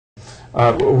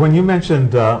When you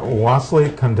mentioned Wassily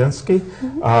Kandinsky,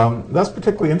 that's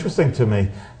particularly interesting to me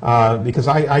because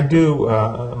I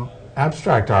do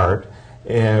abstract art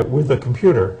with a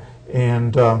computer,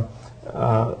 and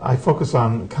I focus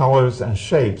on colors and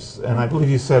shapes. And I believe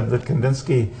you said that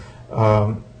Kandinsky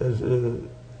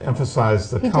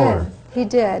emphasized the color. He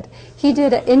did. He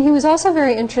did, and he was also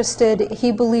very interested.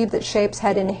 He believed that shapes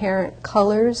had inherent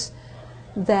colors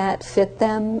that fit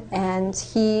them, and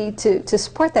to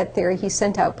support that theory, he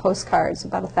sent out postcards,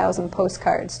 about 1,000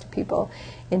 postcards to people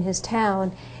in his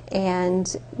town,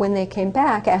 and when they came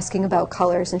back asking about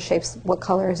colors and shapes, what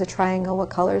color is a triangle, what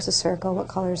color is a circle, what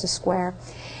color is a square,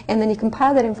 and then he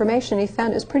compiled that information, and he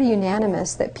found it was pretty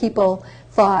unanimous that people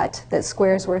thought that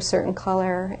squares were a certain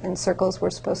color and circles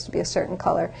were supposed to be a certain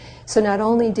color. So not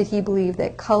only did he believe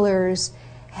that colors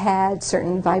had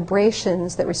certain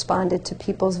vibrations that responded to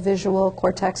people's visual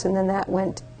cortex, and then that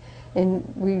went and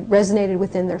resonated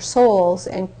within their souls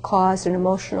and caused an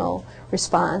emotional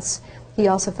response, he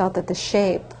also felt that the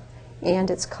shape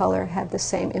and its color had the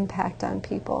same impact on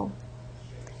people.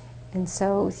 And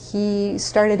so he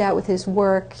started out with his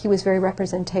work, he was very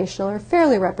representational, or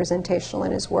fairly representational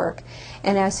in his work.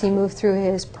 And as he moved through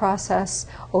his process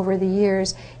over the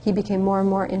years, he became more and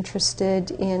more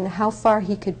interested in how far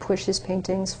he could push his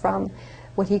paintings from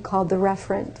what he called the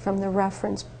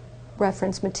reference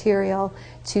material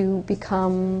to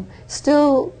become,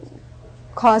 still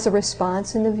cause a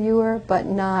response in the viewer, but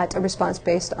not a response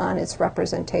based on its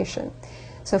representation.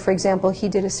 So, for example, he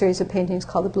did a series of paintings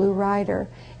called The Blue Rider,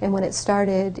 and when it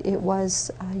started, it was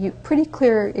pretty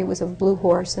clear it was a blue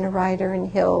horse and a rider and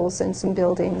hills and some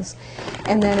buildings.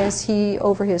 And then as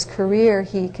over his career,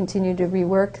 he continued to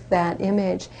rework that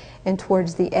image, and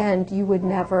towards the end, you would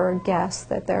never guess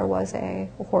that there was a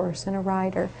horse and a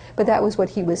rider. But that was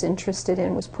what he was interested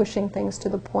in, was pushing things to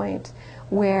the point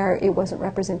where it wasn't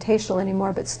representational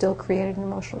anymore, but still created an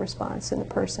emotional response in the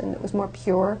person that was more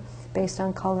pure, based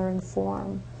on color and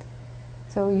form.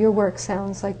 So your work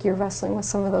sounds like you're wrestling with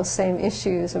some of those same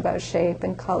issues about shape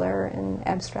and color and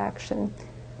abstraction.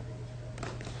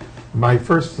 My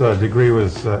first degree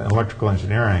was in electrical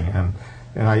engineering,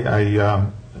 and I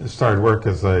started work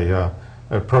as a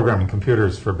programming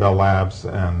computers for Bell Labs,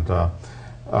 and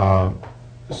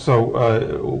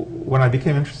so when I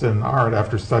became interested in art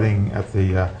after studying at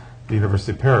the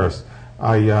University of Paris,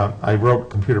 I wrote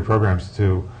computer programs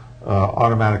to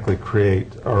automatically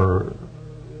create, or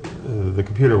the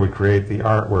computer would create the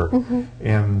artwork,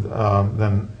 and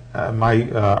then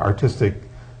my artistic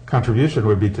contribution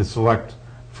would be to select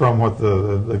from what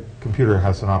the computer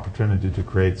has an opportunity to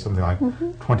create something like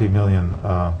 20 million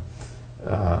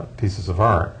pieces of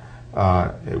art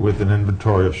with an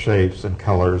inventory of shapes and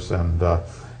colors, and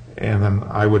then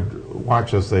I would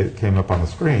watch as they came up on the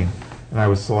screen, and I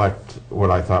would select what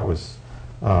I thought was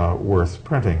worth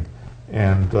printing.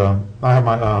 And I have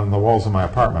on the walls of my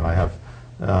apartment, I have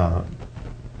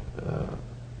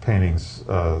paintings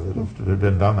that have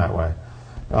been done that way.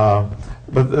 But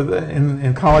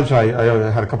in college,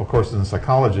 I had a couple courses in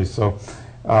psychology, so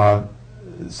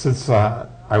since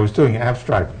I was doing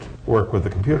abstract work with the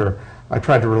computer, I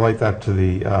tried to relate that to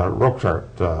the rope chart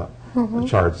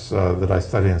charts that I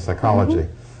study in psychology.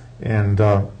 And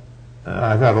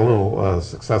I've had a little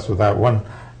success with that. One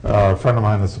friend of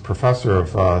mine that's a professor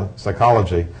of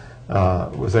psychology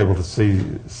was able to see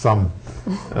some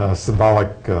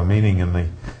symbolic meaning in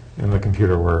the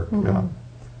computer work.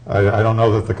 I don't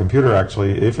know that the computer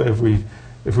actually, if we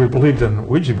believed in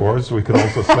Ouija boards, we could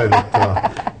also say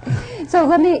that. So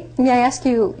may I ask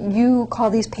you, you call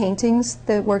these paintings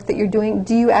the work that you're doing,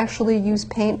 do you actually use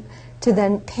paint to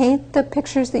then paint the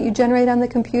pictures that you generate on the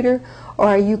computer, or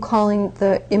are you calling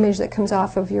the image that comes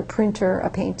off of your printer a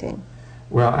painting?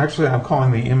 Well, actually, I'm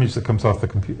calling the image that comes off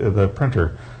the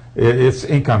printer. It's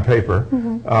ink on paper,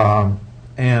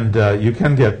 and you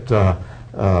can get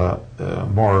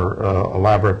more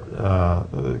elaborate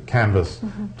canvas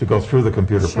to go through the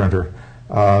computer printer.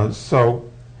 So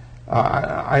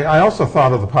I also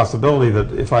thought of the possibility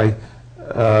that if I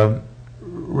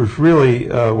was really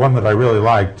one that I really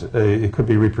liked, it could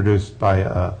be reproduced by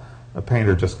a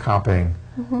painter just copying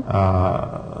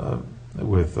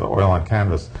with oil on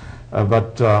canvas.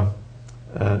 But the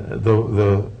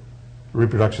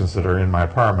reproductions that are in my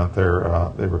apartment, they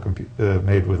were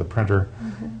made with a printer,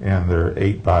 and they're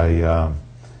 8 by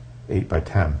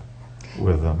 10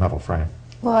 with a metal frame.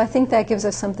 Well, I think that gives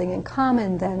us something in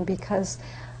common then, because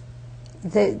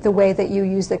the way that you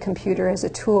use the computer as a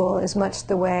tool is much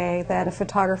the way that a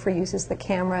photographer uses the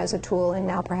camera as a tool, and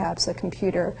now perhaps a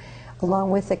computer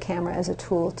along with the camera as a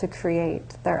tool to create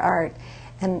their art.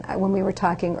 And when we were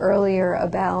talking earlier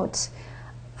about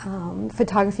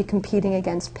photography competing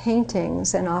against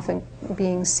paintings and often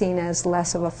being seen as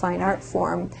less of a fine art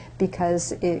form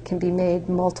because it can be made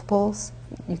multiples.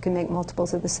 You can make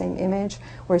multiples of the same image,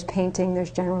 whereas painting,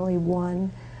 there's generally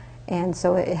one, and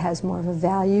so it has more of a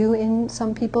value in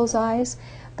some people's eyes.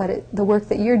 But the work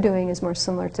that you're doing is more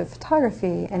similar to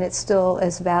photography, and it's still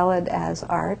as valid as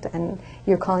art, and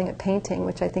you're calling it painting,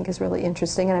 which I think is really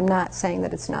interesting. And I'm not saying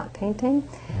that it's not painting,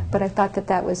 but I thought that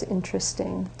that was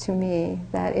interesting to me,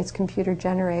 that it's computer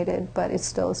generated, but it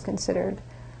still is considered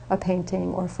a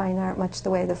painting or fine art, much the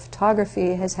way the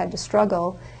photography has had to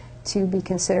struggle to be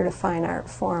considered a fine art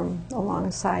form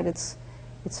alongside its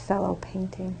fellow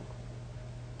painting.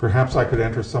 Perhaps I could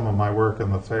enter some of my work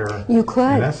in the fair You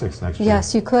could. in Essex next year.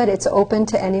 Yes, you could. It's open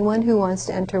to anyone who wants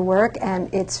to enter work,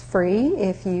 and it's free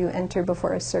if you enter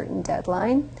before a certain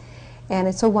deadline. And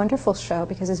it's a wonderful show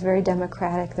because it's very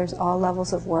democratic. There's all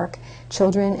levels of work.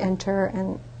 Children enter,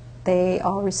 and they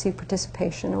all receive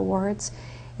participation awards.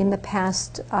 In the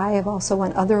past, I have also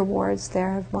won other awards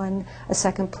there. I've won a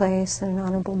second place and an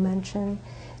honorable mention.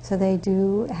 So they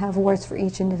do have awards for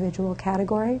each individual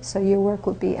category. So your work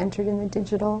would be entered in the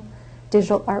digital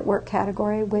artwork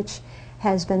category, which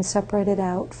has been separated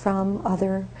out from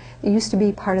other. It used to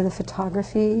be part of the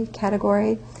photography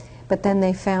category, but then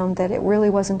they found that it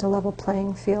really wasn't a level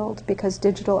playing field because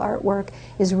digital artwork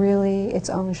is really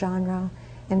its own genre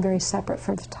and very separate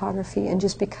from photography. And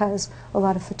just because a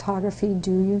lot of photography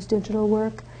do use digital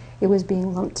work, it was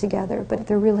being lumped together, but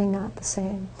they're really not the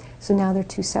same. So now they're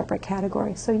two separate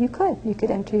categories. So you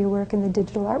could enter your work in the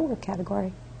digital artwork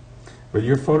category. But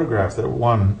your photographs that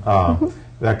won,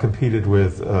 that competed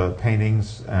with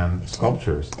paintings and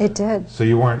sculptures. It did. So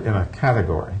you weren't in a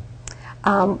category.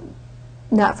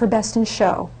 Not for best in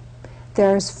show.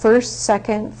 There's first,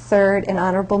 second, third, and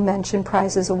honorable mention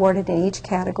prizes awarded in each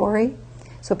category.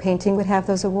 So painting would have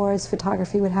those awards,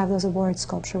 photography would have those awards,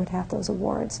 sculpture would have those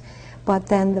awards. But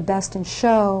then the best in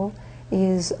show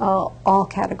is all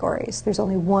categories. There's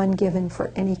only one given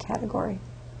for any category.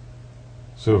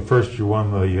 So first you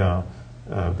won the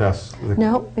best...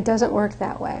 No, it doesn't work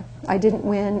that way. I didn't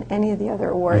win any of the other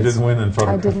awards. You didn't win in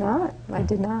photography? I did not. I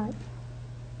did not.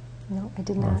 No, I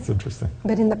did not. That's interesting.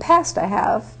 But in the past I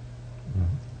have.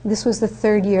 This was the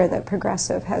third year that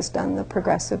Progressive has done the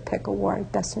Progressive Pick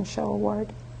Award, Best in Show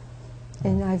Award.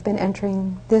 And I've been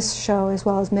entering this show as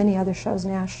well as many other shows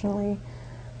nationally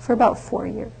for about 4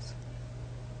 years.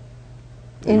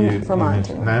 In Vermont.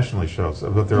 You nationally shows,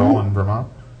 but they're all in Vermont?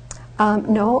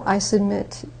 No, I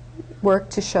submit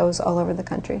work to shows all over the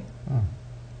country.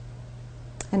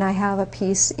 And I have a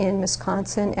piece in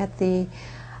Wisconsin at the,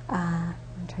 I'm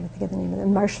trying to think of the name of it,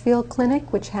 Marshfield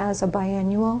Clinic, which has a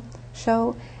biannual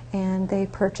show, and they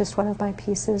purchased one of my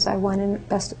pieces. I won a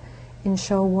Best in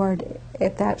Show award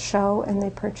at that show, and they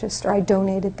purchased, or I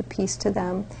donated the piece to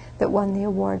them that won the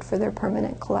award for their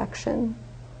permanent collection.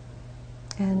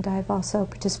 And I've also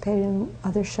participated in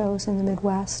other shows in the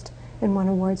Midwest and won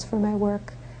awards for my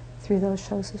work through those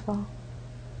shows as well.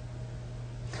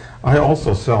 I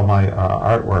also sell my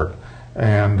artwork,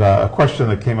 and a question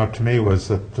that came up to me was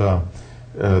that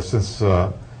since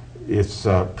it's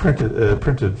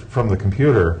printed from the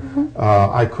computer,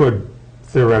 I could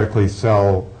theoretically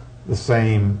sell the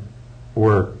same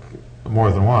work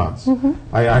more than once.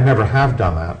 I never have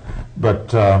done that,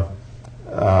 but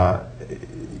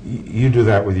you do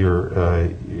that with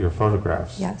your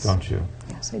photographs, yes. Don't you?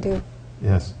 Yes, I do.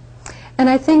 Yes. And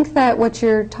I think that what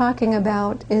you're talking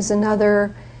about is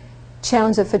another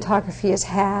challenge that photography has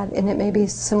had, and it may be a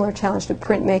similar challenge to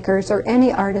printmakers or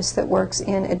any artist that works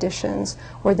in editions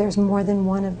where there's more than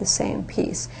one of the same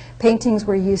piece. Paintings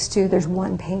we're used to, there's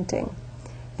one painting,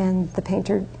 and the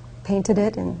painter painted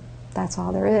it, and that's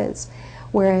all there is.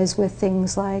 Whereas with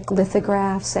things like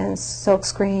lithographs and silk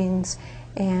screens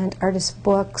and artist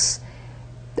books,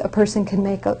 a person can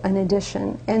make an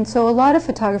edition. And so a lot of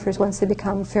photographers, once they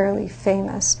become fairly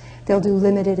famous, they'll do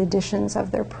limited editions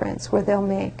of their prints where they'll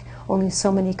make only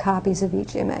so many copies of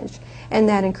each image. And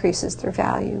that increases their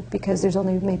value because there's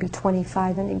only maybe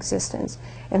 25 in existence,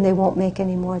 and they won't make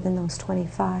any more than those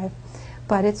 25.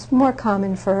 But it's more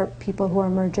common for people who are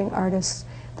emerging artists.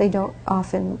 They don't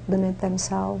often limit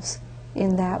themselves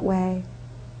in that way.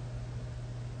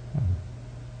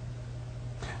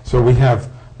 So we have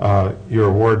your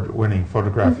award-winning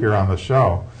photograph here on the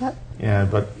show.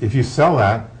 Yep. But if you sell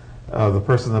that, the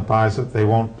person that buys it, they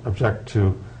won't object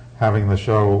to having the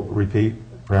show repeat,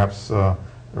 perhaps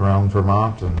around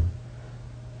Vermont. And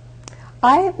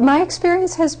my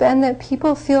experience has been that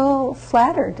people feel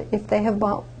flattered if they have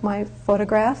bought my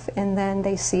photograph and then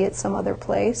they see it some other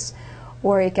place,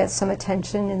 or it gets some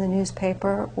attention in the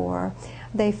newspaper, or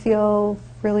they feel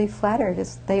really flattered.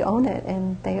 They own it,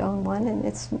 and they own one, and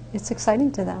it's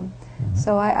exciting to them.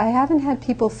 So I haven't had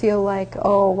people feel like,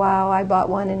 oh wow, I bought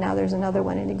one and now there's another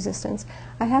one in existence.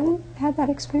 I haven't had that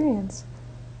experience.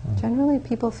 Generally,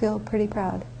 people feel pretty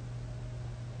proud.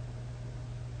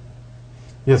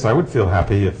 Yes, I would feel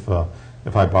happy if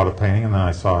I bought a painting and then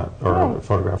I saw it, or Right. a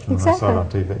photograph and then I saw it on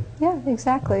TV. Yeah,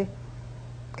 exactly.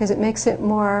 Because it makes it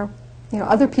more,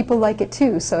 other people like it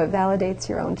too, so it validates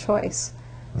your own choice.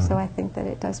 So I think that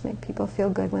it does make people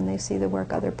feel good when they see the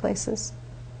work other places.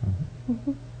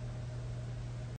 Mm-hmm.